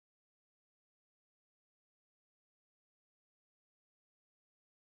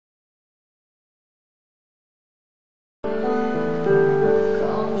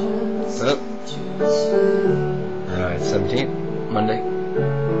Monday.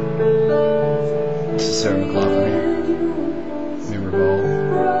 This is Sarah McLaughlin here. May Revolve,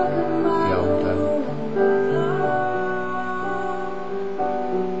 the album title.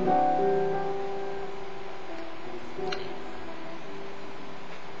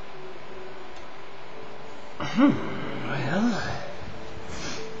 Well,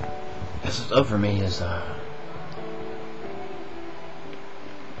 this is up for me is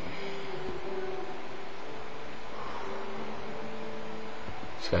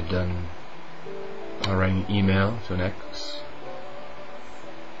just got done writing an email to an ex.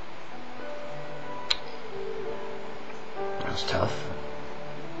 That was tough.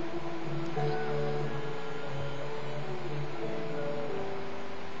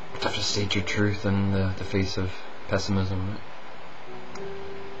 Tough to state your truth in the face of pessimism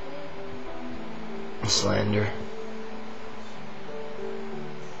and slander.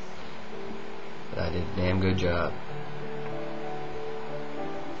 But I did a damn good job.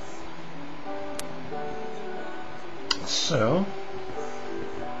 So,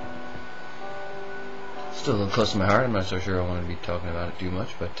 still a little close to my heart. I'm not so sure I want to be talking about it too much,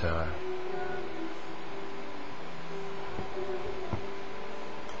 but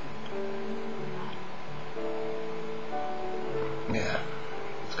yeah,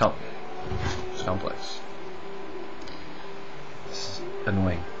 it's complicated. It's complex. It's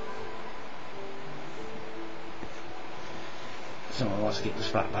annoying. Someone wants to get the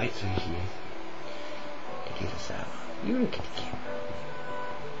spotlight, so he get us out. You look at the camera.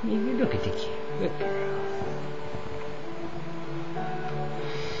 You look at the camera. Good girl.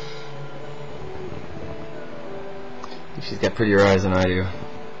 She's got prettier eyes than I do.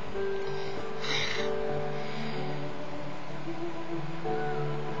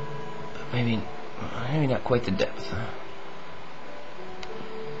 Maybe not quite the depth, huh?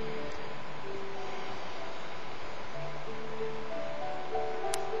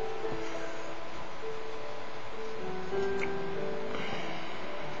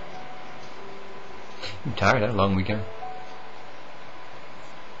 I'm tired. I had a long weekend.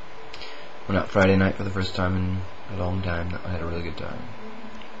 Went out Friday night for the first time in a long time. I had a really good time.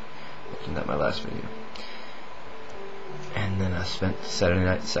 Mentioned that in my last video. And then I spent Saturday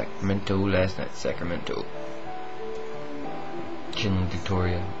night in Sacramento, last night in Sacramento. Chilling in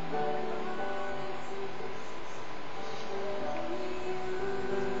Victoria.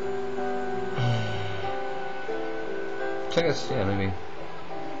 So I guess, yeah, maybe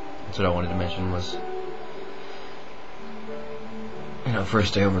that's what I wanted to mention was, you know,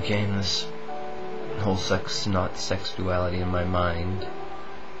 first I overcame this whole not sex duality in my mind.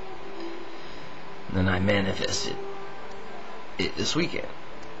 And then I manifested it this weekend.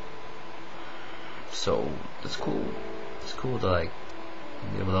 So it's cool. It's cool to like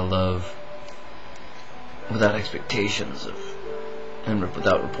be able to love without expectations and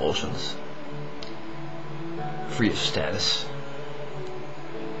without repulsions, free of status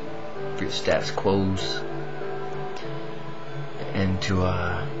quos, and to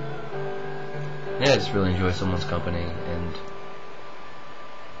just really enjoy someone's company and,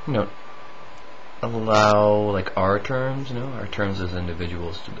 you know, allow like our terms as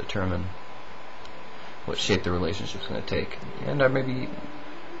individuals to determine what shape the relationship's going to take, and maybe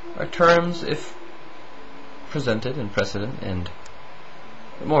our terms, if presented and precedent, and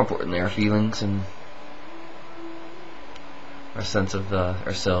more importantly our feelings and our sense of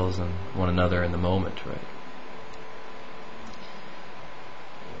ourselves and one another in the moment, right?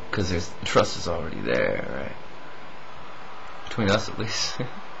 Because the trust is already there, right? Between us, at least.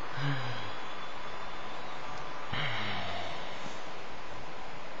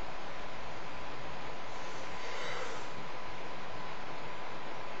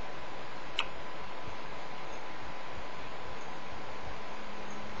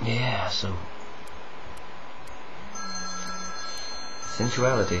 Yeah, so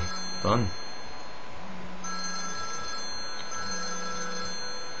sensuality, fun.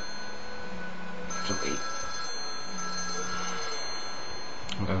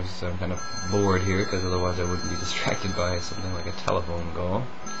 I was kind of bored here because otherwise I wouldn't be distracted by something like a telephone call.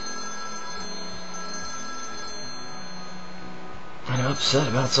 And I'm upset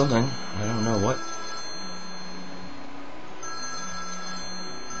about something. I don't know what.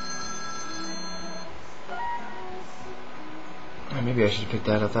 Maybe I should have picked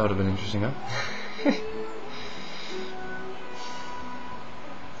that up. That would have been interesting, huh?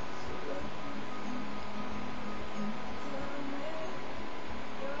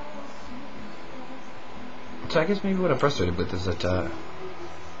 So I guess maybe what I'm frustrated with is that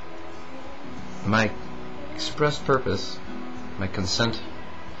my express purpose, my consent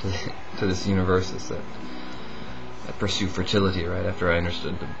to this universe is that to pursue fertility right after I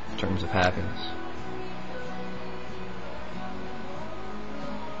understood the terms of happiness.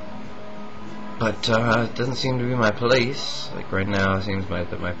 But it doesn't seem to be my place. Like right now, it seems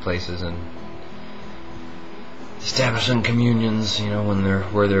that my place is in establishing communions, you know,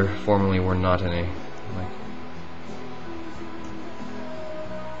 where there formerly were not any. Like,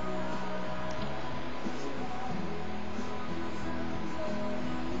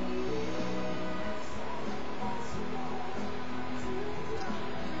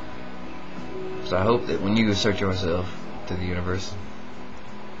 so I hope that when you assert yourself to the universe,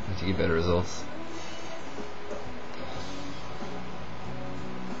 that you get better results.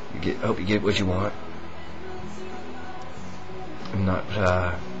 I hope you get what you want. Not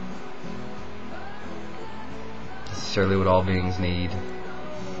necessarily what all beings need.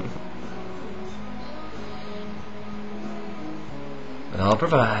 But I'll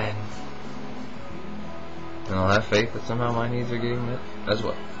provide. And I'll have faith that somehow my needs are getting met as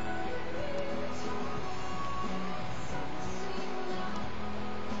well.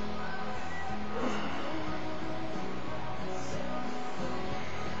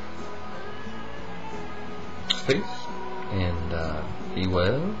 Peace. And be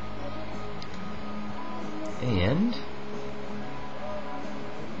well. And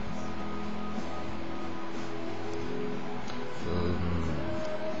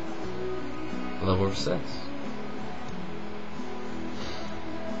love over sex.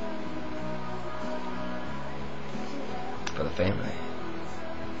 For the family.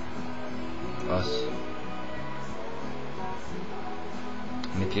 Us.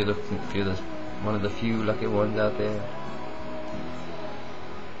 And if you're one of the few lucky ones out there,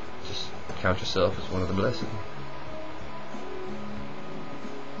 just count yourself as one of the blessed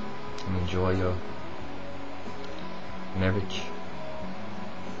and enjoy your marriage.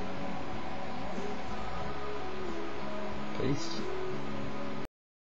 Peace.